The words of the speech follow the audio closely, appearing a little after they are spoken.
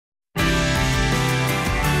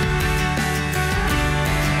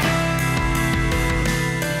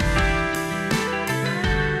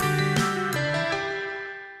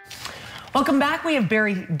Welcome back. We have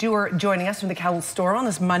Barry Dewar joining us from the Kamloops store on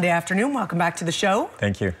this Monday afternoon. Welcome back to the show.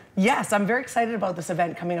 Thank you. Yes, I'm very excited about this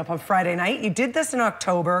event coming up on Friday night. You did this in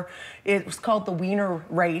October. It was called the Wiener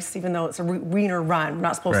Race, even though it's a Wiener Run. We're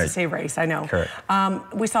not supposed to say race, I know. Correct.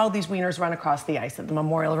 We saw these wieners run across the ice at the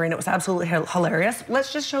Memorial Arena. It was absolutely hilarious.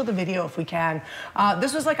 Let's just show the video if we can.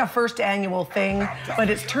 This was like a first annual thing, but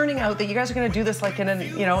it's turning out that you guys are going to do this like in a,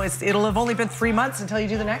 you know, it'll have only been 3 months until you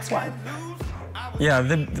do the next one. Yeah,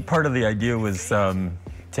 the part of the idea was to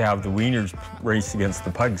have the wieners race against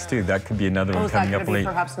the pugs too. That could be another one coming up late.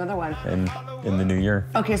 Perhaps another one in the new year.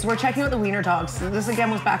 Okay, so we're checking out the wiener dogs. This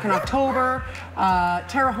again was back in October.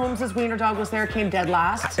 Tara Holmes's wiener dog was there, came dead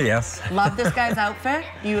last. Yes. Love this guy's outfit,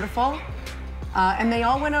 beautiful. And they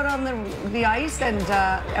all went out on the ice and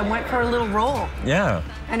went for a little roll. Yeah.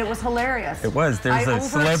 And it was hilarious. It was. There's a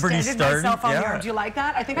celebrity starting. Yeah. Do you like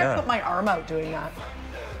that? I think I put my arm out doing that.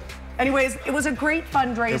 Anyways, it was a great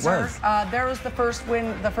fundraiser. It was. There was the first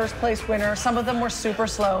place winner. Some of them were super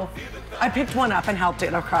slow. I picked one up and helped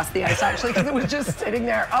it across the ice, actually, because it was just sitting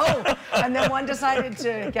there. Oh, and then one decided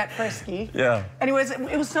to get frisky. Yeah. Anyways,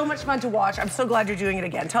 it was so much fun to watch. I'm so glad you're doing it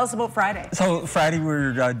again. Tell us about Friday. So Friday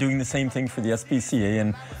we're doing the same thing for the SPCA,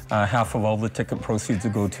 and half of all the ticket proceeds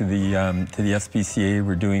will go to the SPCA.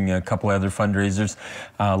 We're doing a couple other fundraisers.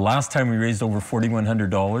 Last time we raised over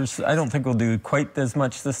 $4,100. I don't think we'll do quite as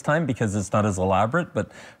much this time because it's not as elaborate, but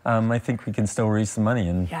I think we can still raise some money,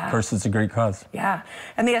 and of course it's a great cause. Yeah,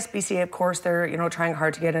 and the SPCA, of course, they're trying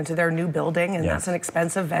hard to get into their new building, and that's an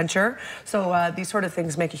expensive venture. So these sort of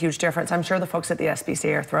things make a huge difference. I'm sure the folks at the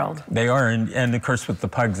SPCA are thrilled. They are, and of course with the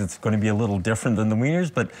pugs, it's going to be a little different than the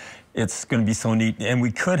wieners, but it's going to be so neat, and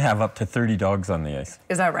we could have up to 30 dogs on the ice.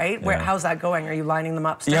 Is that right? Yeah. How's that going? Are you lining them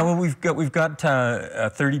up still? Yeah, well, we've got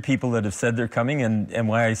 30 people that have said they're coming, and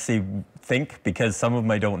why I say think, because some of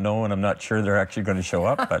them I don't know, and I'm not sure they're actually going to show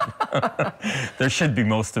up, but there should be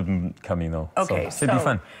most of them coming, though. Okay, so it'd be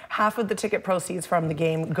fun. Half of the ticket proceeds from the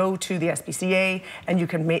game go to the SPCA, and you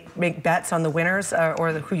can make bets on the winners,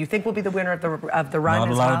 or who you think will be the winner of the run. Not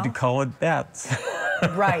allowed to call it bets.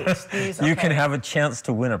 Right. You can have a chance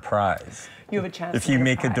to win a prize. You have a chance if you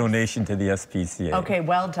make a donation to the SPCA. Okay,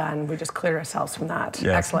 well done. We just cleared ourselves from that.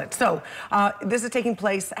 Yes. Excellent. So this is taking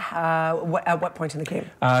place at what point in the game?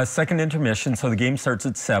 Second intermission. So the game starts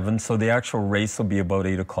at 7. So the actual race will be about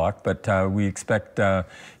 8 o'clock. But we expect a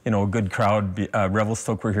good crowd.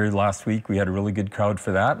 Revelstoke were here last week. We had a really good crowd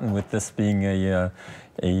for that. And with this being a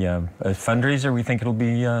fundraiser, we think it'll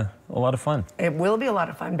be a lot of fun. It will be a lot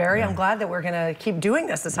of fun. Barry, I'm glad that we're going to keep doing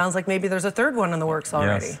this. It sounds like maybe there's a third one in the works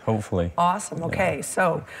already. Yes, hopefully. Awesome. Okay,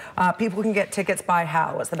 so people can get tickets by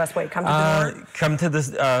how? What's the best way? Come to the door? Come to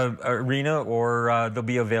this arena, or they'll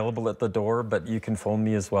be available at the door, but you can phone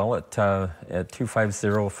me as well at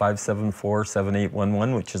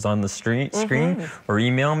 250-574-7811, which is on the screen, or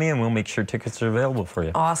email me, and we'll make sure tickets are available for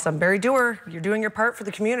you. Awesome. Barry Dewar, you're doing your part for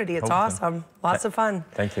the community. It's awesome. Lots of fun.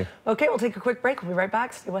 Thank you. Okay, we'll take a quick break. We'll be right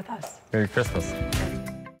back. Stay with us. Merry Christmas.